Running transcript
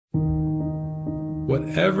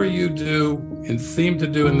Whatever you do and seem to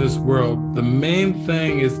do in this world, the main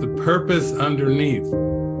thing is the purpose underneath.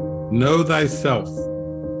 Know thyself.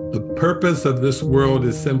 The purpose of this world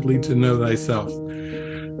is simply to know thyself.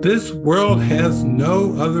 This world has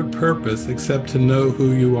no other purpose except to know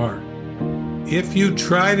who you are. If you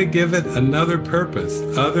try to give it another purpose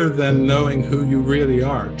other than knowing who you really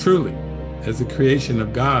are, truly, as a creation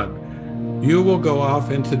of God, you will go off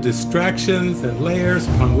into distractions and layers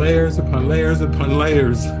upon layers upon layers upon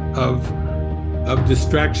layers of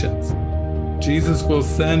distractions. Jesus will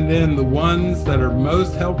send in the ones that are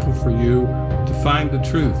most helpful for you to find the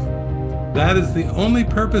truth. That is the only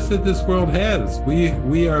purpose that this world has.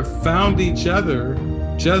 We are found each other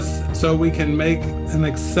just so we can make an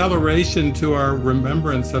acceleration to our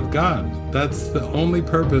remembrance of God. That's the only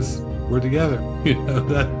purpose we're together.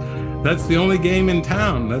 That's the only game in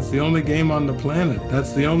town. That's the only game on the planet.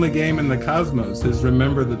 That's the only game in the cosmos, is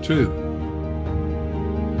remember the truth.